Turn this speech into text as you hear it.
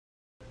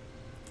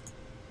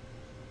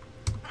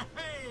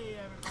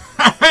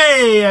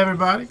Hey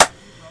everybody,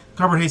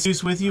 Cardboard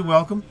Jesus with you.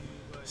 Welcome.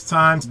 It's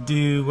time to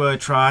do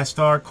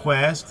Tristar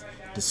Quest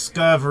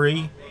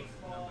Discovery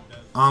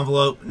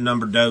Envelope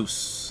Number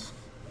Dose.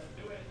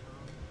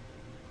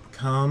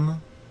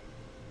 Come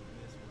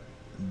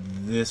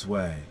this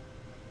way.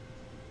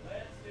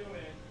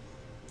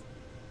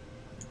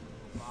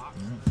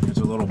 Here's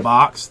a little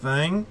box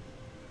thing.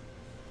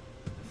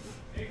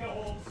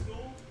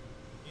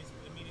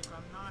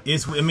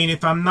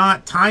 If I'm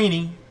not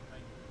tiny,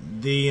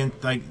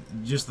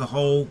 just the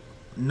whole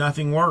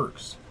nothing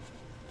works.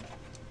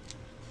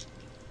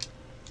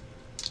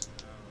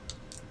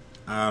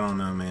 I don't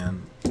know,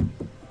 man.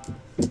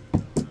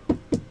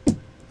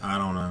 I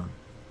don't know.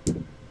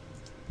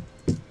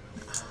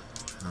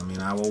 I mean,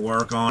 I will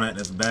work on it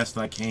as best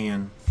I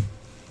can.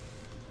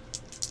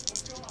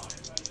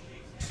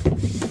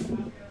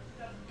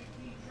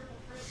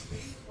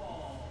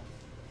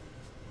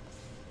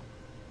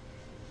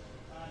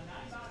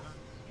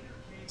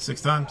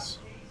 Six times.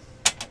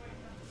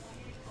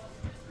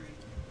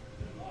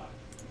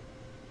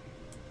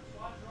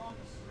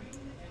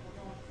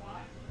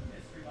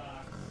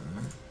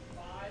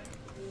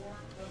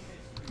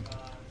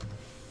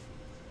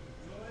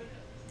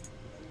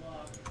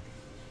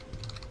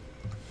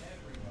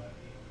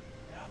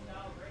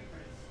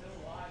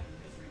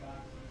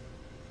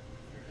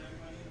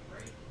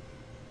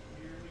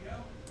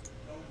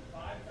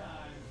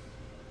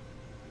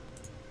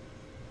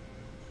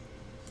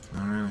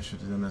 Alright, I should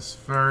have done this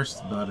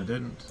first, but I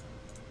didn't.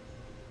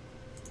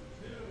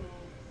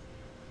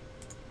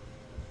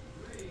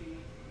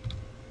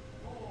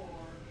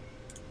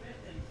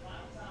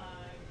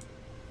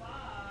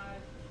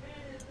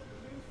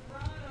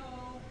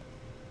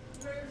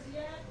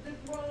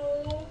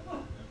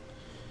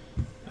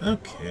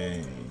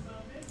 Okay.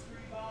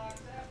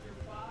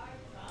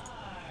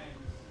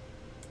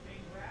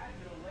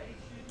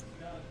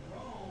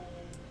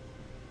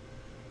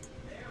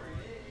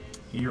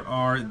 Here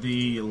are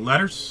the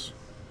letters.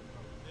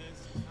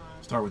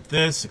 Start with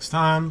this 6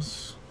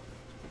 times.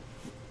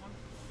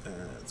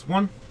 It's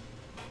 1,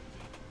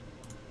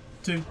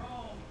 2,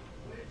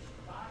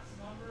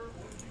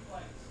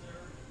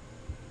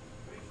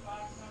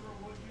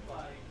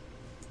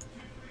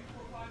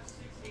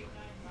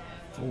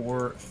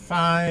 4,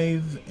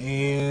 5,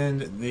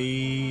 and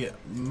the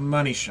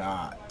money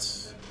shot.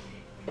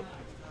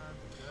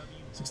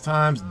 6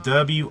 times.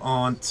 W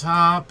on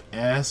top,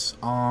 S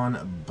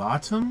on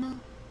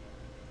bottom.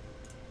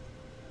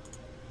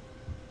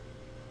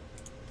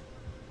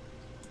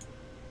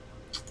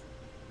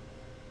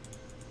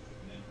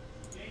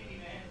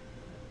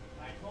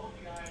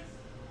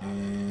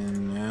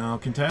 And now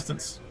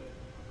contestants.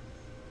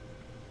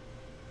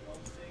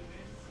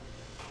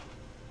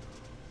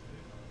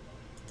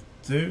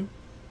 Two.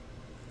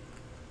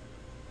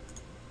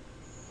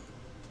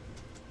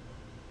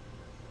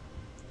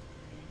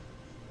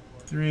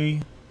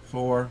 3,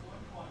 4,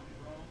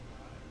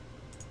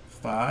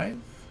 5,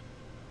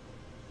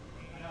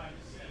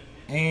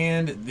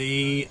 and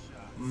the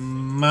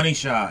money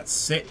shot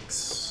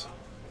 6.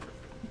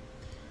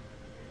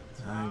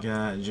 I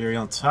got Jerry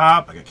on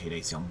top. I got Kate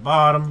AC on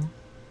bottom.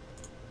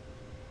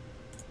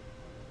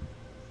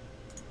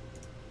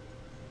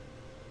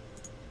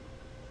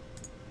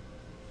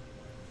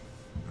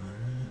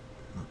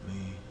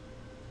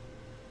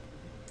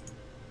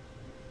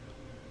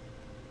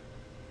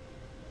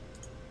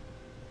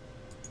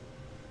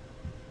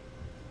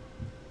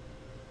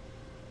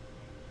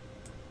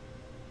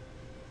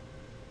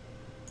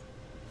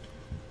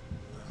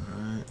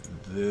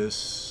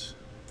 This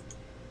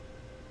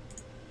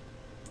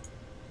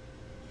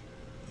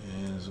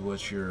is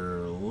what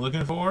you're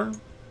looking for.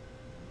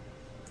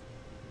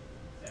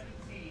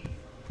 17.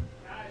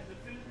 Guys,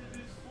 definitive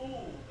is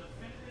full.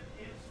 Definitive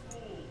is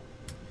full.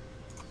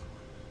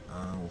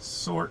 I'll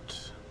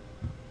sort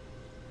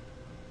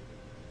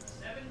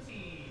 17.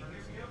 Here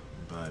we go.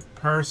 by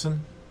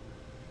person.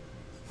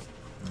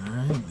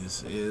 Alright,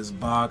 this is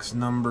box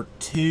number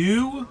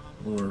 2,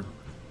 or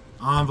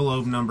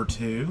envelope number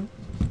 2.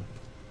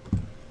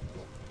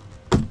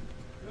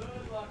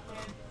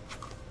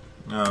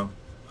 Oh,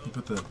 you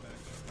put the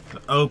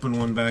open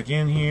one back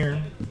in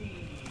here.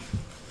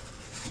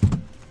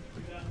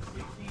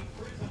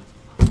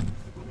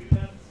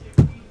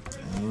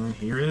 And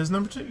here is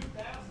number 2.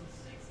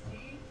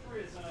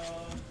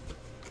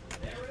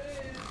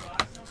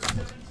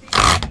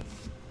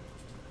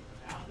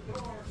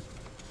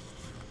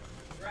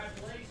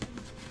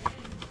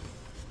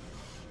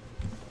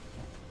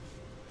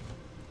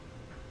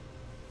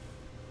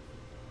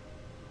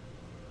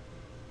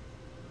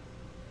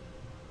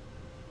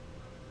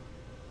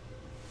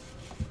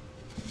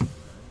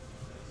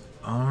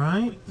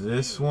 Alright,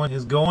 this one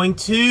is going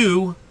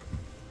to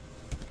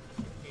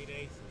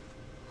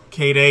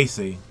Kate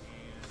AC.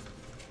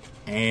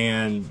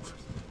 And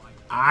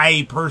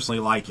I personally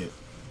like it.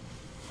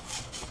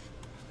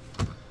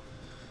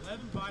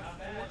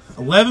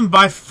 11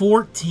 by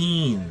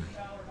 14.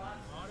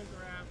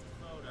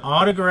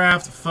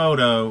 Autographed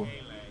photo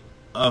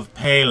of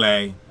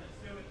Pele.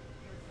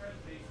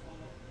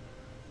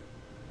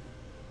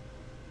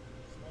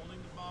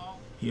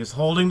 He is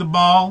holding the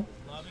ball.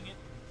 Loving it.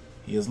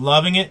 He is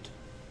loving it.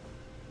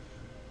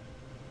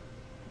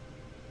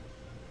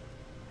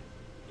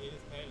 It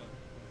is Pele.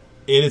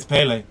 It is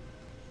Pele.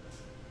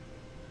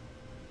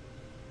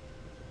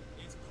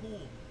 It's cool.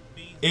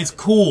 Beans, It's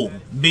cool.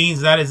 Beans,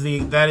 that is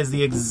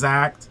the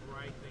exact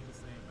right thing to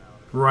say about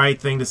it.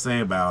 right thing to say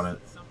about it.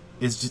 Something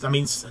It's just, I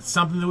mean, it's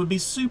something that would be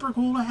super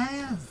cool to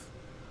have.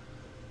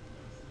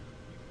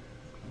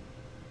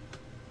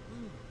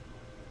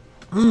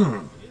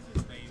 Mm.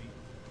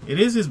 it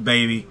is his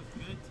baby. It is his baby. He was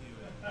good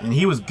to it. And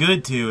he was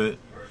good to it.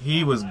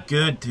 He was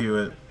good to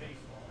it.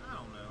 I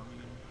don't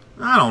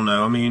know. I don't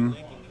know. I mean,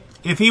 Licking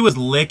it, if he was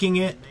licking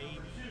it,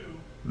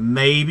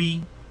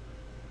 maybe.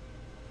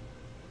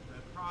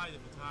 but probably the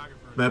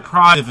photographer. But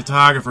probably the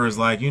photographer is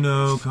like,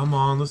 come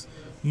on, let's,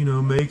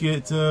 make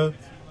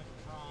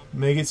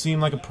it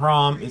seem like a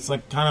prom. It's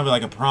like kind of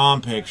like a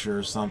prom picture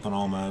or something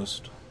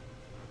almost.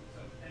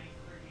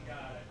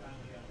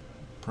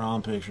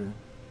 Prom picture.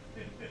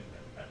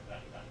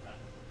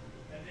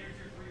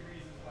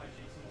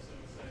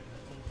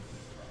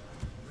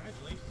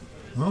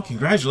 Well,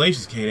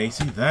 congratulations, Kate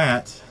AC.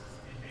 That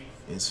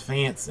is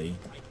fancy,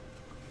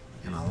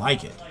 and I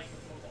like it.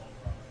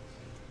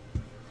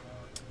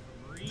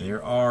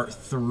 There are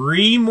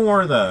 3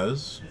 more of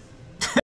those.